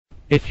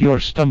If your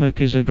stomach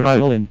is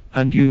a-growlin'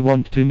 and you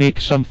want to make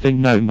something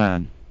now,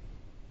 man,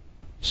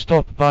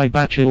 stop by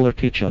Bachelor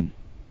Kitchen.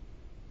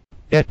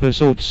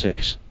 Episode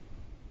 6.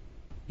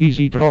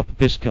 Easy Drop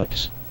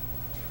Biscuits.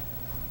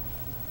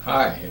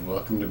 Hi, and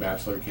welcome to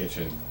Bachelor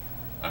Kitchen.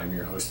 I'm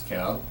your host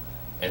Cal,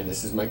 and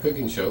this is my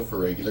cooking show for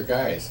regular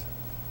guys.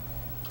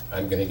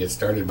 I'm going to get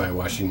started by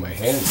washing my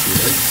hands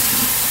here.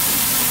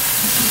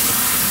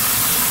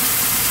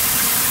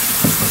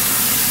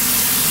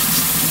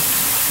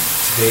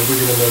 Today we're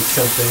going to make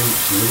something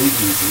really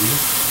easy.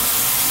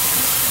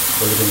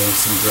 We're going to make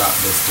some drop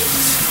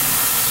biscuits.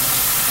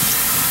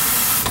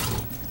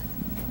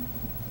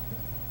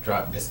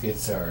 Drop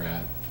biscuits are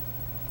a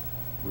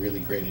really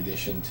great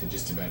addition to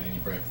just about any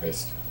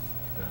breakfast.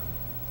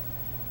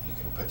 You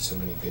can put so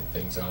many good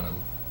things on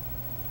them.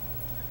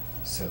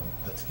 So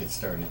let's get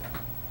started.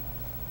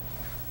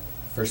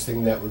 First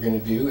thing that we're going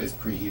to do is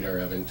preheat our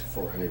oven to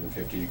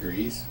 450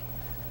 degrees.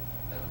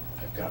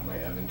 I've got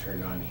my oven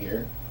turned on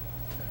here.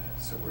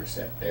 So we're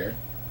set there.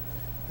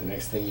 The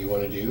next thing you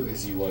want to do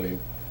is you want to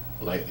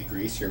lightly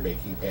grease your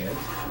baking pan.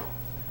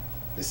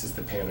 This is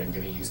the pan I'm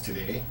going to use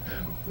today.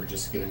 We're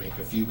just going to make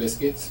a few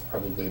biscuits,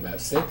 probably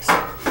about 6.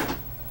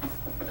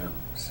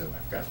 So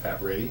I've got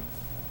that ready.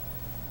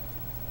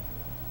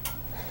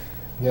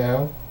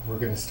 Now we're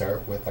going to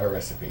start with our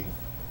recipe.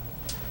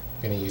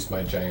 I'm going to use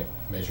my giant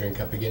measuring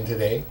cup again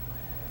today.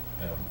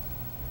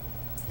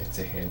 It's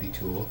a handy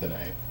tool that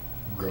I've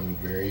grown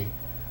very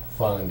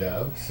fond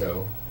of.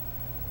 So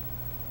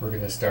we're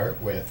going to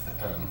start with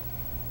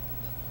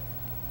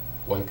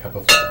 1 cup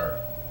of flour.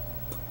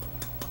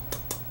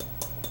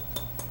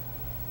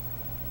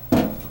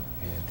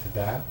 And to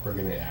that we're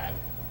going to add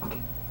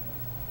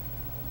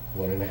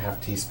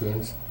 1.5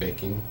 teaspoons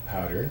baking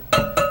powder,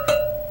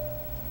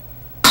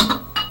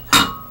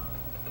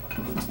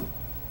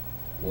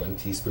 1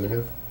 teaspoon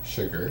of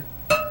sugar,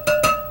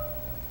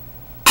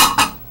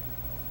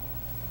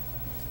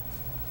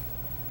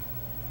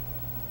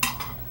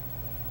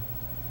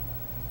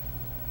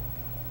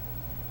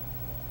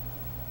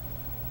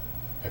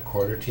 a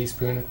 1/4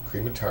 teaspoon of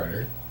cream of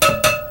tartar,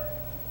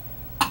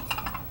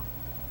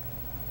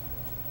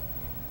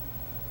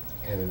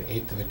 and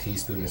 1/8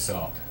 teaspoon of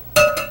salt.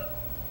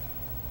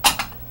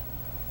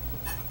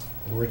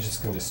 And we're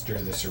just going to stir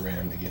this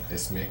around to get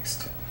this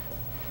mixed.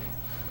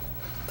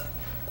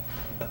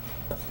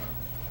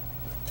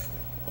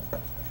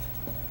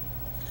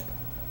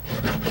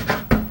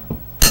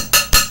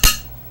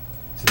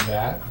 To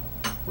that,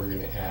 we're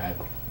going to add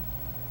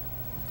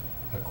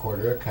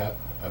 1/4 cup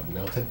of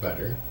melted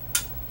butter,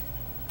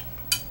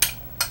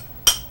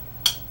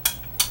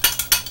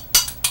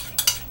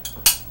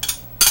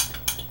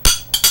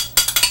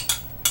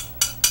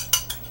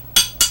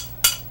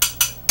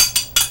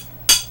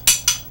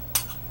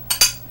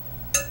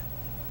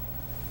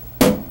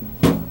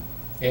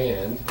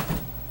 and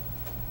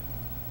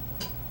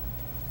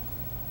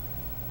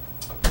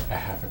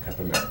 1/2 cup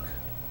of milk.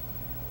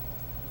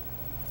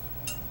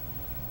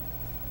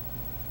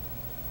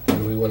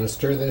 And we want to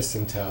stir this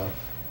until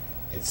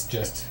it's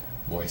just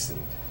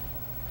moistened.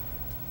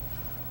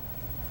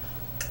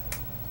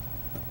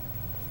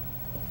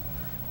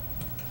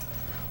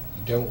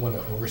 You don't want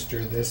to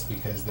overstir this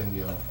because then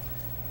you'll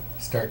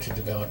start to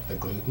develop the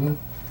gluten,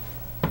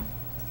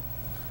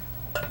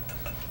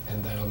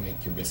 and that'll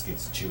make your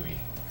biscuits chewy.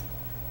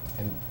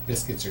 And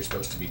biscuits are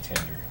supposed to be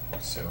tender,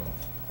 so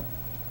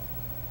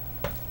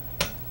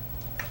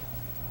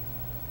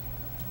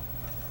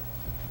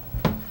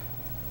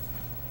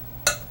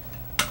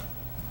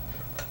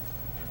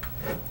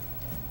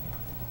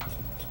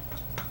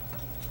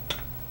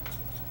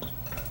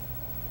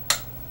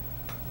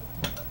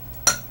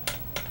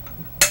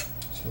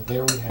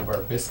there we have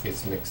our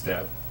biscuits mixed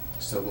up.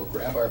 So we'll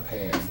grab our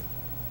pan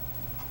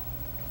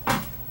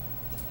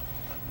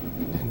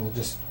and we'll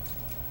just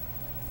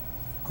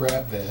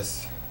grab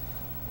this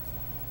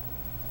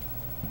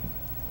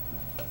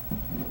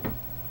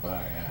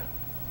by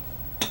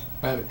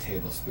about a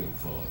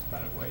tablespoonful. Is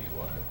about what you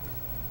want.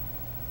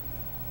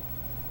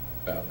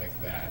 About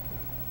like that.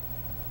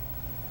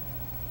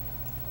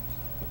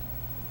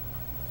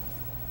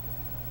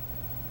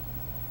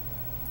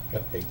 A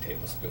big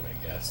tablespoon, I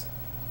guess.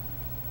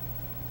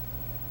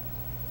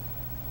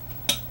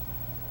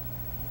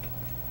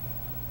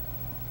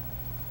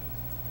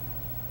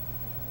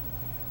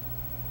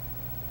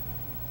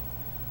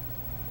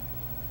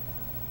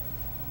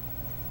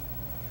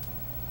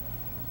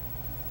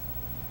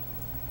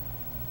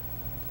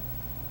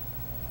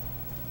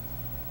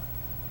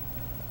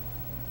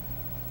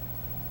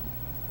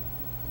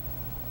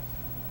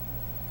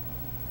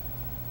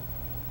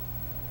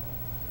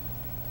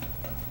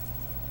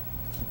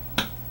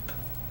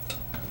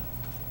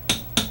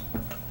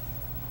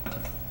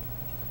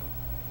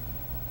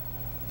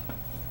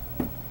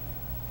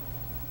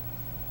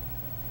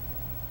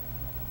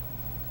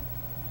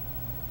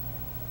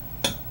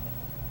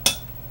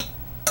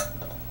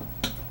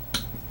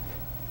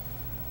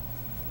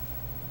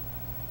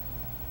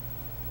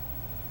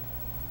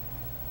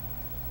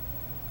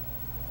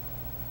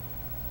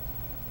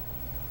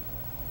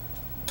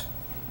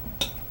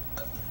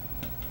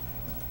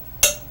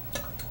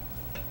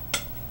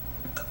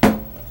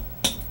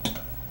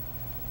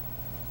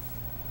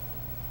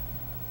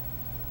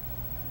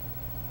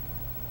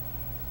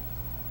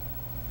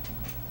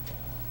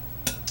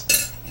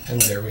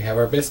 And there we have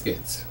our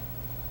biscuits.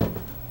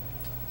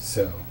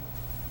 So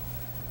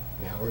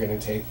now we're going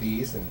to take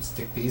these and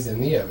stick these in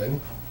the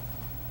oven.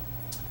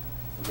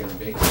 We're going to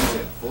bake these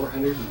at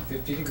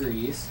 450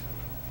 degrees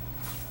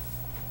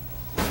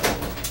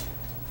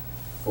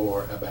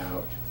for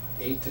about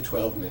 8 to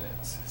 12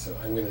 minutes. So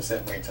I'm going to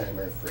set my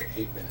timer for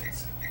 8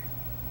 minutes.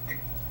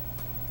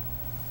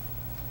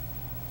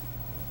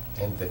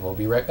 And then we'll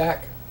be right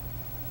back.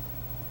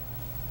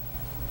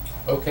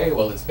 Okay,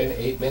 well it's been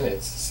 8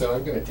 minutes, so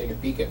I'm going to take a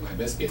peek at my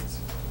biscuits.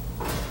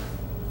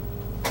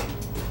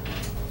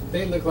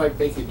 They look like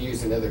they could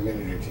use another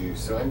minute or two,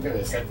 so I'm going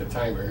to set the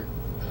timer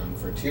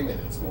for 2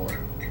 minutes more.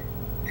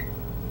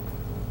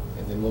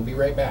 And then we'll be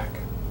right back.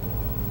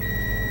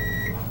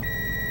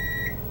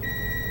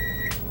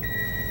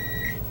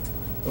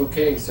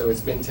 Okay, so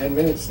it's been 10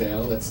 minutes now.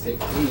 Let's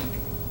take a peek.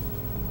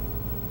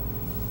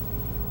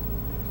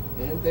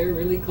 And they're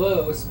really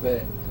close,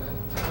 but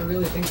I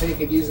really think they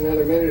could use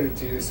another minute or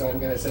two, so I'm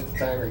going to set the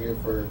timer here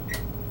for,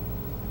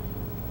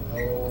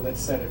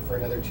 let's set it for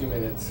another 2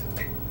 minutes.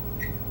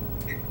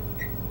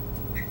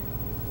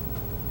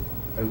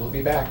 And we'll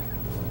be back.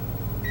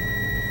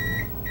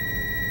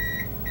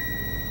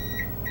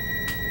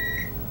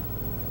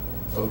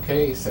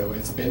 Okay, so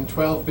it's been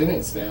 12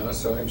 minutes now,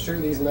 so I'm sure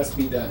these must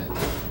be done.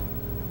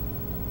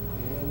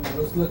 And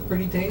those look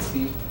pretty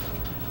tasty,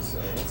 so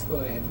let's go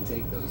ahead and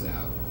take those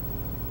out.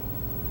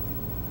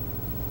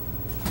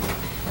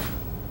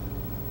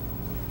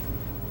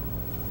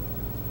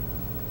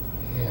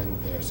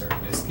 And there's our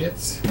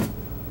biscuits.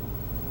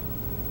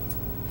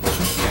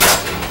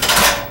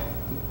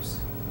 Oops.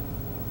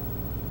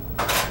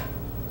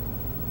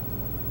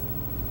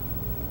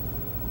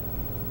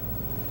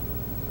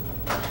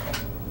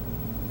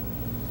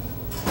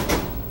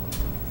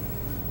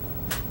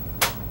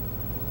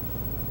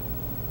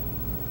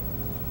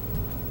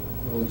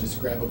 We'll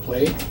just grab a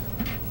plate.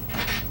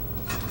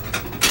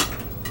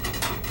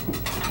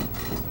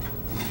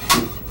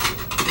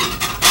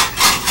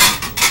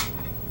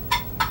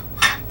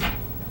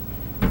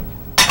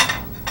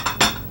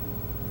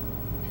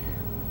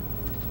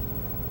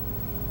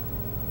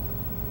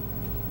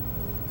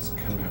 Just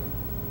come out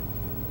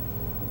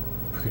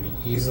pretty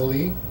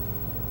easily.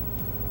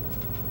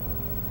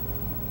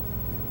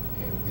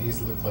 And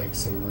these look like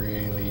some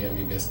really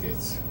yummy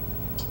biscuits.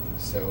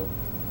 So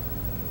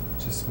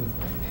just move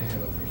my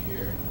pan over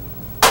here.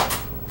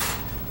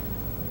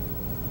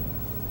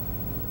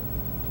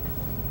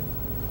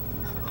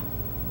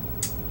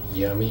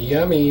 Yummy,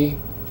 yummy.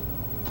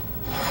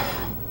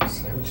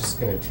 So I'm just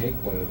going to take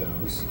one of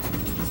those. I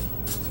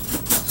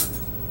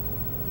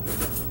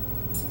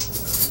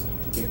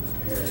need to get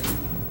prepared.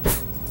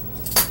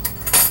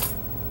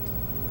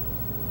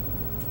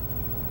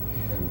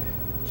 And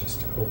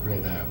just open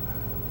it up.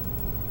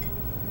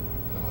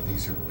 Oh,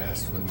 these are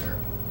best when they're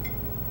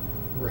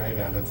right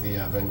out of the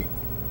oven.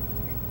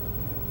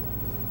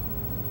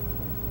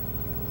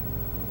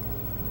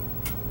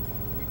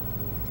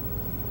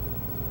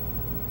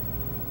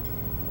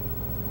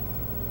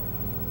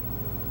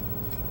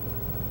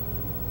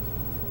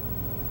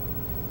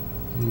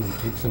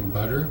 Take some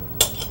butter.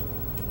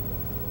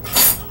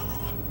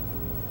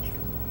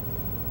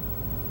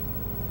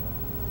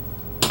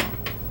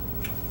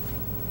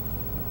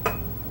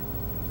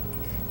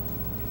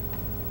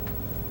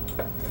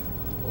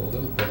 A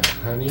little bit of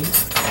honey.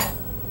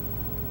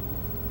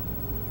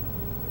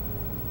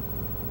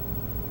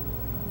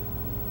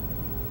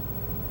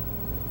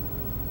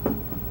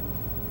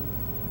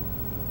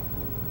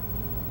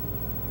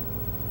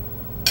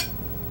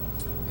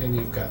 And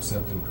you've got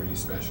something pretty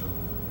special.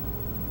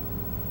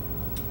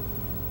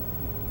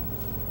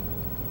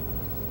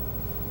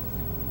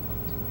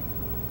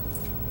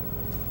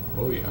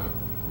 Oh yeah.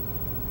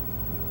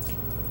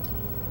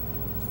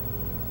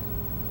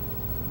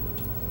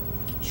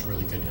 It's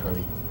really good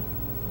honey.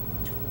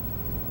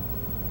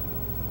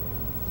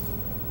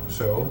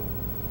 So,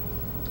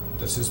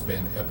 this has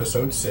been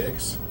episode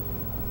 6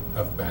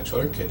 of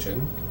Bachelor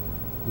Kitchen.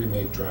 We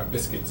made drop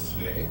biscuits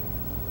today.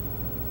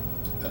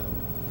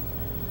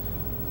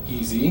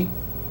 Easy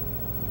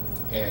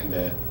and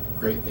a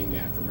great thing to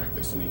have for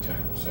breakfast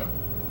anytime. So,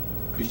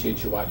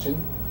 appreciate you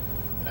watching.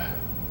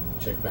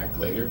 Check back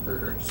later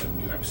for some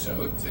new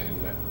episodes,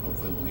 and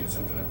hopefully we'll get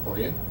something up for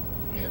you.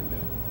 And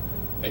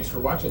thanks for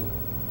watching.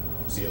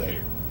 See you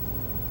later.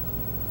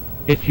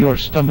 If your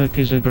stomach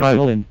is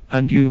a-growlin'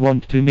 and you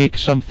want to make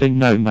something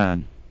now,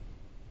 man,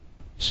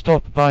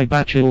 stop by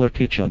Bachelor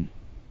Kitchen.